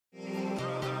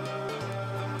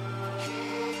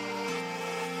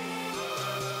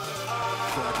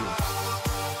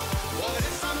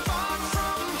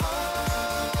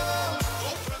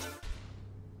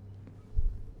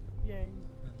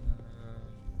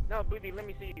No, Booty, let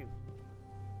me see you.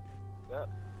 Sup?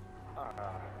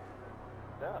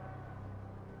 Sup?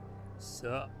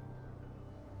 Sup?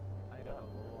 I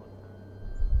don't know.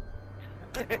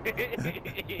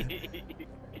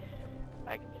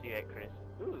 I can see that, Chris.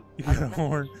 Ooh. You got a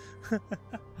horn. Message.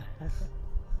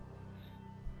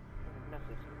 Let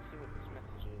me see what this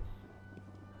message is.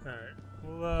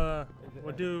 Alright.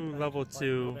 We'll do level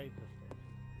 2.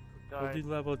 We'll do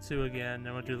level 2 again,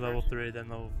 then we'll do level 3, then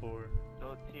level 4.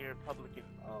 Go to your public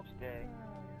day.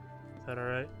 Is that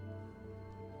alright?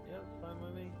 Yeah, it's fine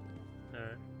with me.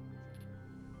 Alright.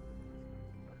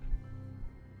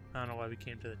 I don't know why we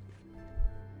came to the...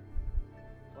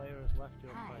 Player has left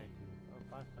your play. Oh,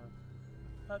 bye, Sam.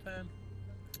 Bye, Pam.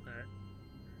 Alright.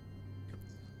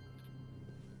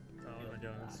 Oh, what am I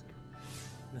doing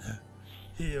this?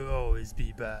 He'll always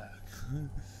be back.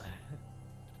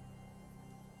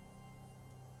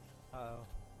 Uh-oh.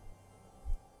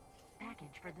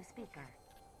 Package for the speaker.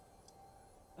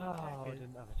 Oh, I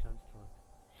didn't have a chance to look.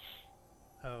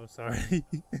 Oh, sorry.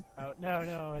 Oh,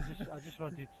 no, I just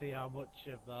wanted to see how much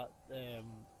of that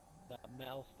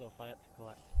metal stuff I had to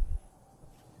collect.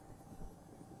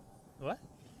 What?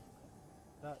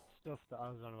 That stuff that I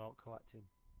was on about collecting,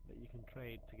 that you can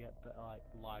trade to get like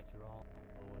lighter armor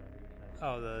or whatever you say.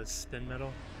 Oh, the spin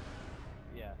metal?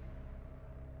 Yeah.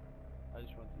 I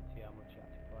just wanted to see how much you had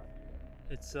to collect.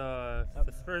 It's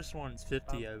the first one's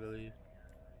 50, I believe.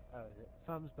 Oh, is it?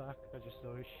 Fam's back. I just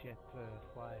saw his ship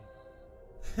fly.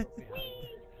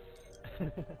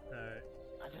 Alright.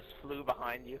 I just flew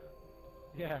behind you.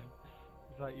 Yeah.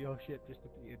 It's like your ship just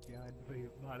appeared behind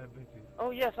mine and Busy.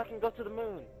 Oh yes, I can go to the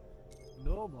moon.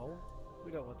 Normal?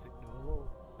 We don't want it normal.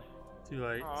 Too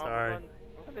late, Oh, sorry. I'm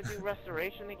gonna do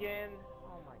restoration again.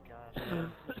 Oh my gosh, I've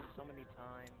done this so many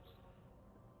times.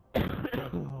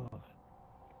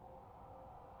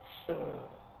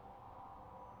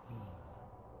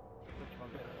 Which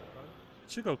one? It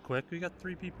should go quick, we got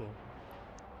 3 people.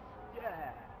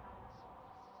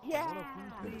 Yeah!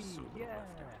 There's so little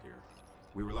left out here.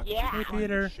 We were lucky Yeah. to Hey, find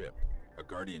Peter. the ship. A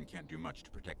guardian can't do much to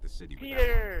protect the city without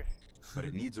Peter! it. But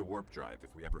it needs a warp drive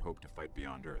if we ever hope to fight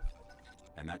beyond Earth.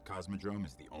 And that cosmodrome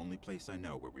is the only place I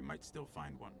know where we might still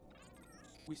find one.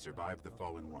 We survived the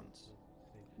Fallen once.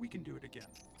 We can do it again.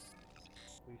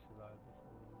 We survived the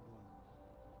Fallen once.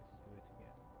 We can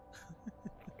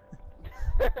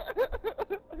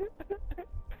do it again.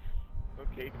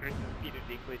 Okay, Chris and Peter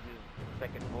Dinklage's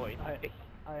second voice.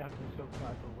 I have the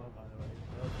subtitle well, by the way.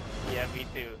 Yeah, me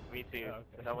too. Oh, okay.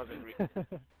 But I wasn't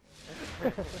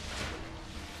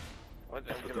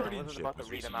The guardian wasn't ship about to was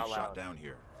read them recently out shot loud. down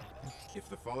here. If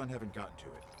the Fallen haven't gotten to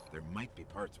it, there might be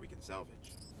parts we can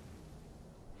salvage.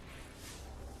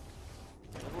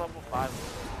 It's level 5.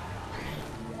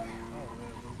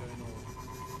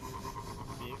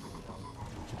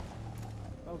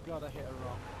 Oh god, I hit a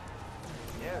rock.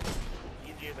 Yeah, it's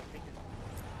easier to fix it.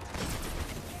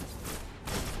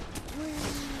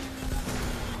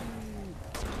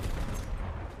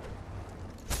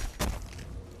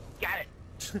 Got it!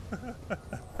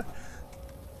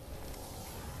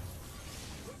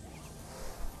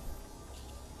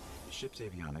 The ship's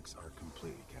avionics are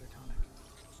completely catatonic.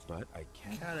 But I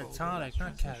can't... Catatonic,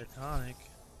 not catatonic.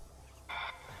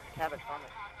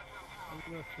 Catatonic. I'm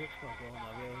gonna switch my gun, I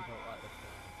really don't like this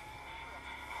one.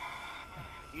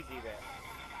 You do that.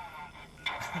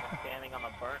 Standing on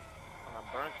a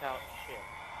burnt out ship.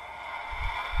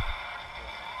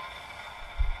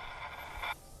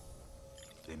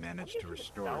 They managed to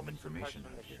restore information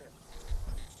out here.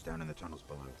 Down in the tunnels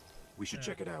below. We should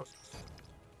check it out.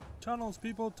 Tunnels,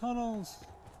 people, tunnels!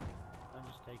 I'm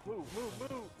just taking Move!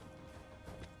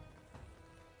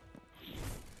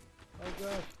 Oh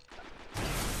god.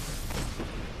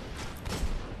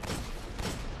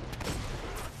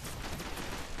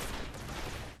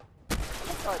 I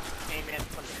thought it came in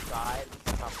from the side.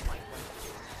 Not flanking.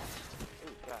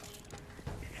 Oh gosh.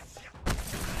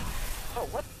 Oh,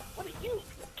 what are you?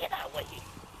 Get out of the way!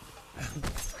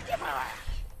 Get my ass!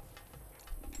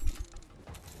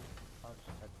 I'll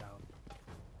just head down.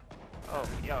 Oh,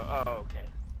 okay.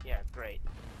 Yeah, great.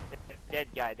 Dead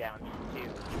guy down too.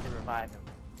 Need to revive him.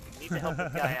 Need to help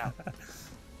this guy out.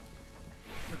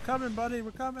 We're coming, buddy,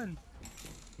 we're coming!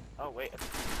 Oh, wait.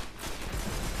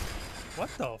 What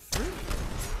the fruit?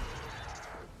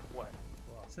 What?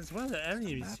 Since when are the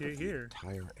enemies here?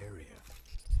 Entire area.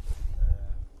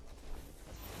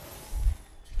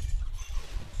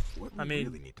 What we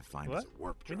really need to find is a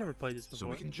warp We drive, never played this so before.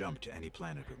 we can jump to any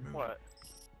planet or moon. What?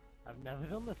 I've never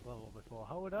done this level before,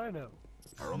 how would I know?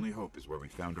 Our only hope is where we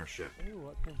found our ship. Ooh,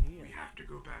 what's in here? We have to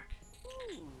go back.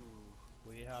 Ooh,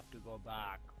 we have to go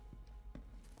back.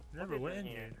 Never went in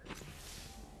here.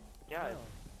 Guys, No.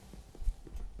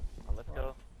 oh, let's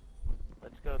go.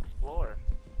 Let's go explore.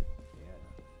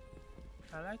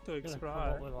 Yeah. I like to Gonna come explore.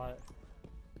 up with like,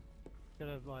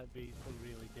 gonna like be some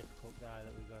really difficult guy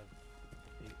that we're going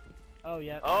to see. Oh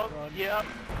yeah. Oh, run. yeah.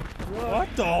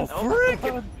 What the Oh, frick?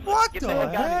 get- What Get the the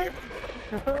heck out heck?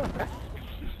 of here.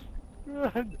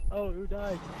 Run! Oh, who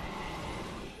died?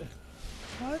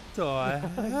 What the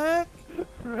heck?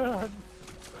 Run!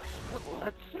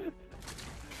 Let's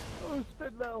Oh,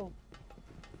 spin metal!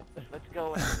 let's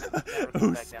go and never come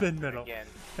Ooh, back down spin here metal. again.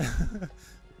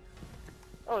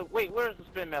 Oh wait, where's the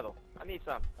spin metal? I need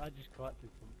some. I just collected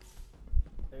some.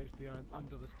 There's behind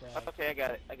under the stairs. Okay, I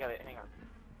got it. I got it. Hang on.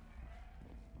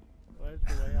 Where's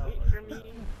the way out? Wait for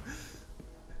me.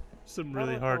 Some That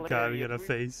really was hard guy we hilarious. gotta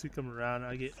face. We come around,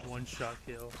 I get one shot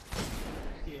kill.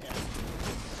 Yeah.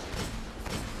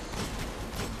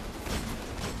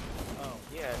 Oh.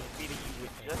 Yeah, defeated you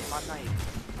with just my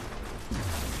knife.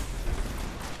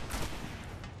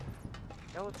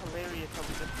 That was hilarious how we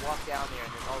just walked down there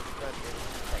and then all of a sudden there was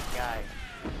just that guy.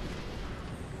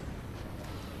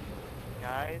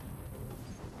 Guys?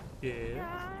 Yeah.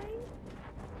 Yeah.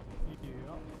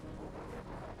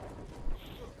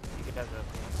 You guys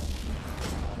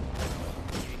are...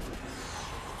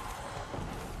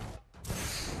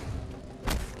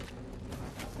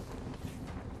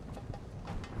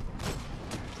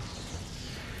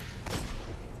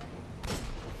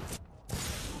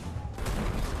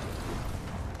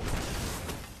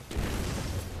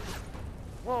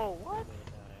 Whoa, what?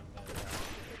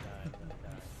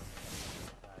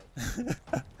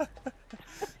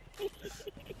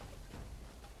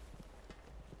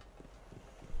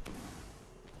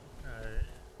 Alright.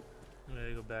 I'm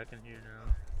gonna go back in here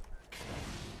now.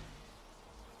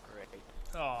 Great.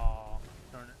 Oh,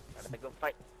 darn it. Gotta go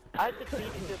fight. I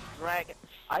defeated this dragon.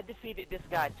 I defeated this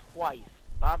guy twice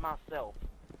by myself.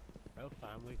 Well,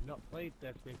 fam, we've not played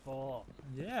this before.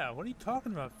 Yeah, what are you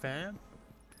talking about, fam?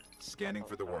 Scanning Oh,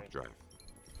 for the warp sorry.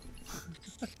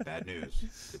 drive. Bad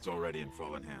news. It's already in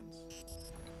fallen hands.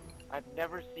 I've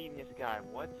never seen this guy.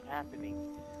 What's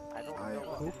happening? I don't I know what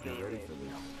hope this you're game ready is. for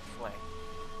this. Play.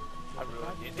 I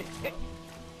ruined it.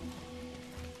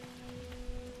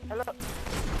 Hello.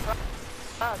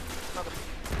 Another.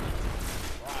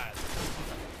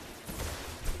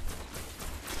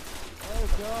 Oh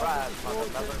god, Surprise, there's a forge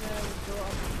in mother there, we've got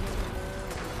up to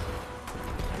go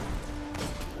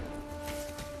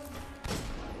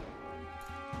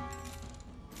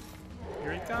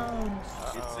Here he comes.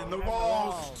 It's in Uh-oh. the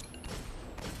walls!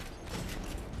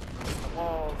 The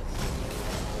walls.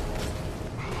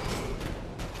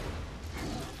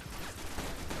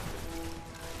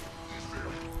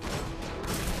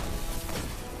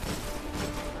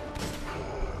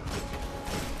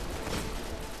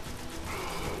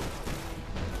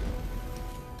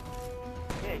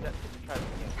 Yeah, you got to try this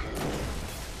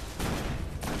again.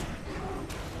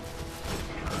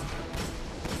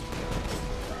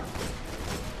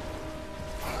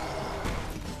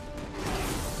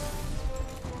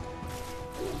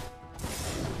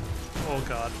 Oh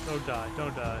god, don't die,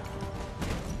 don't die.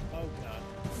 Oh god.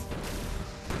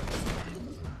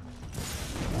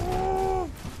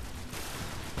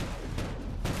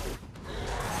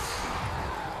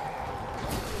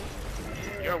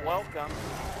 You're welcome.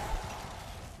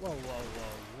 Whoa, whoa,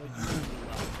 whoa. What did you do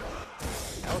that?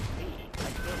 That was me.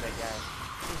 I killed that guy.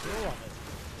 Who's all of it?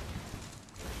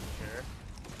 Sure.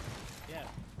 Yeah.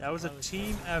 That was a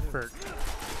team effort.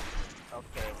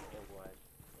 Okay, it was.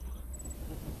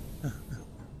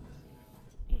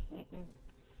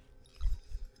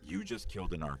 You just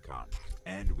killed an Archon,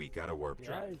 and we got a warp Yeah,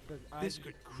 drive. it says, I This just-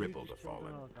 could you cripple just the killed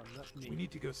Fallen. an Archon, that's me. We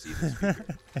need to go see the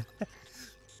speaker.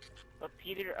 But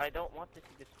Peter, I don't want to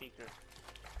see the speaker.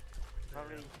 I've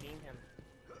already seen him.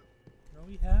 No,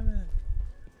 we haven't.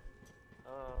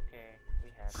 Oh, okay.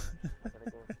 We haven't. I'm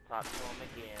gonna go talk to him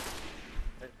again.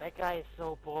 But that guy is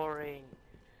so boring.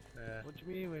 Yeah. What do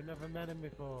you mean? We've never met him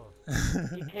before.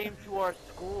 He came to our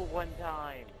school one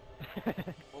time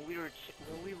when we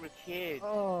were kids.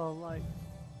 Oh, like,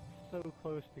 so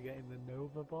close to getting the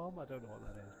Nova Bomb. I don't know what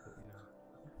that is, but you know.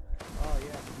 Oh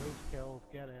yeah, most kills,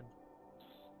 get in.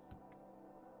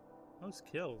 Most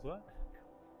kills, what?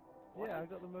 Yeah, I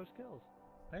got the most kills.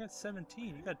 I got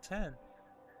 17, you got 10.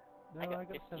 No, I got I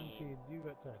got 15. 17, you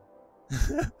got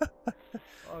 10.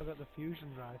 Oh, I got the fusion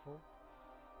rifle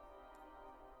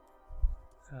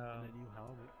and a new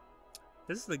helmet.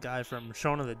 This is the guy from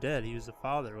Shaun of the Dead. He was the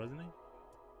father, wasn't he?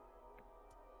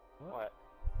 What?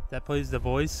 That plays the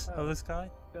voice Oh. of this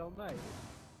guy? Bill Nye.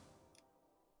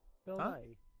 Bill Huh?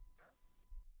 Nye.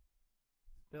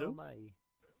 Bill Who? Nye.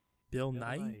 Bill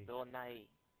Nye? Bill Nye.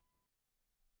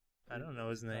 I don't know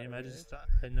his name. I just I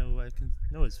can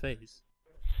know his face.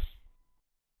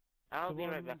 I'll be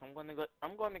right back. I'm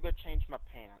gonna go change my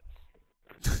pants.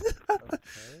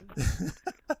 Okay.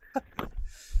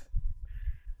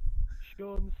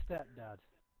 Sean's stepdad.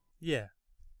 Yeah.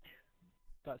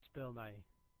 That's Bill Nye.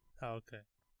 Oh, okay.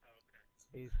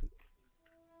 He's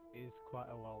quite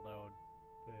a well-known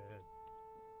person.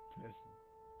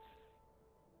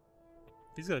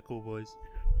 He's got cool voice.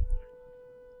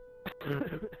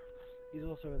 He's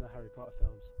also in the Harry Potter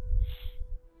films.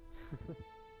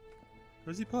 What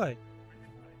does he play?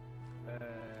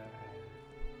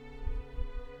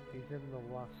 He's in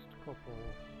the last couple.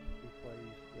 He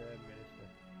plays the minister.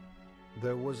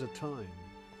 There was a time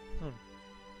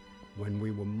when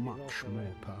we were He's much also more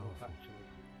in powerful,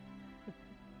 actually.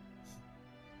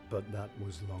 but that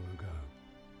was long ago.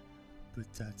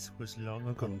 But that was long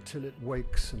ago. Until it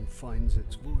wakes and finds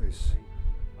its voice,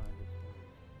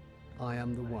 I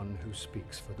am the one who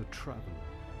speaks for the traveler.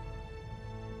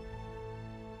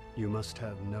 You must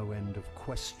have no end of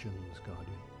questions,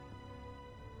 Guardian.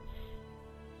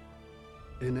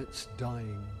 In its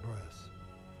dying breath,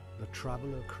 the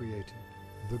traveler created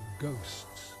the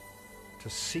ghosts to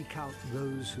seek out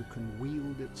those who can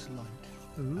wield its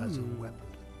light as a weapon.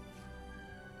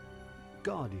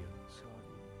 Guardians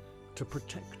to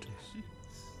protect us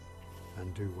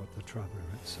and do what the traveler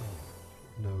itself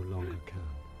no longer can.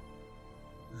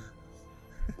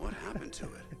 What happened to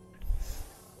it?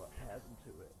 What happened to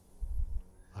it?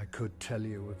 I could tell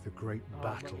you of the great I'm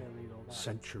not battle gonna read all that.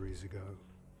 centuries ago,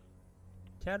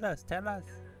 Tell us, tell us.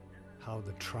 how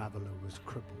the traveler was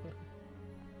crippled.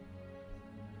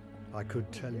 I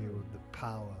could tell you of the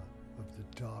power of the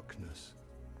darkness,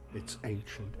 its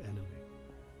ancient enemy.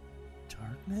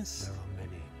 Darkness? There are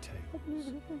many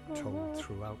tales told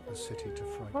throughout the city to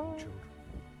frighten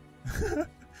children.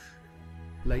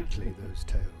 Lately, those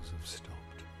tales have stopped.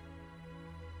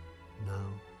 Now,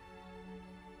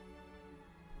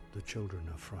 the children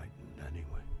are frightened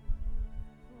anyway.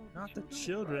 Not the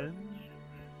children.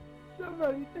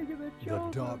 Somebody think of the The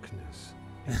children. darkness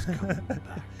is coming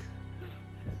back.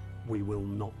 We will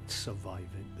not survive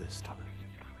it this time.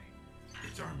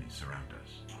 Its armies surround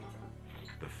us.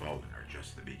 The fallen are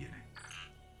just the beginning.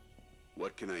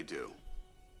 What can I do?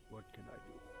 What can I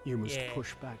do? You must Yeah.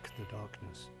 push back the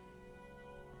darkness.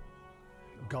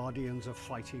 Guardians are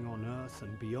fighting on Earth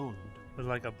and beyond. With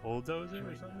like a bulldozer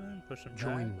or something? Push him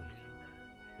Join back? them.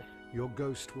 Your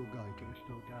ghost will guide you. Ghost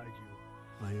will guide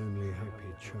you. I only hope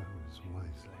he chose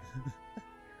wisely.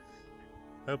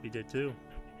 I hope he did too.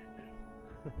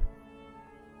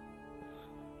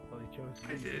 Well, he chose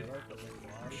I me, did. so that's a little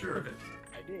I'm odd. sure of it.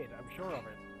 I did. I'm sure of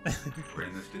it. We're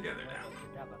in this together now.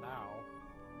 Together now.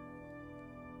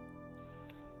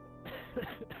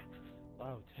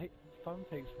 Wow, fun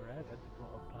takes forever to put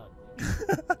on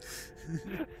pants.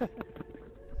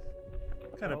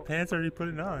 What kind of pants are you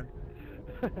putting on?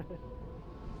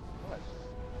 What?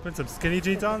 Put some skinny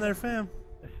jeans on there, fam.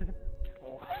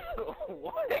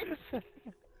 What?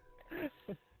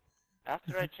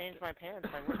 After I changed my pants,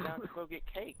 I went down to go get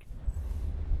cake.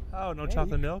 Oh, no Hey.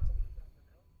 chocolate milk?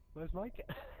 Where's my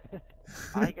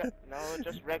I got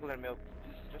just regular milk.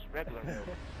 Just regular milk.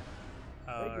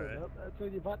 Alright. That's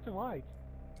when you're back to white.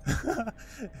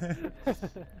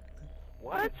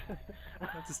 What? I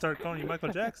have to start calling you Michael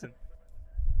Jackson.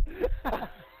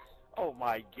 Oh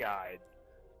my god.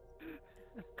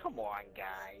 Come on,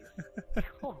 guys.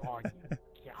 Come on, you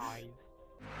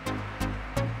guys.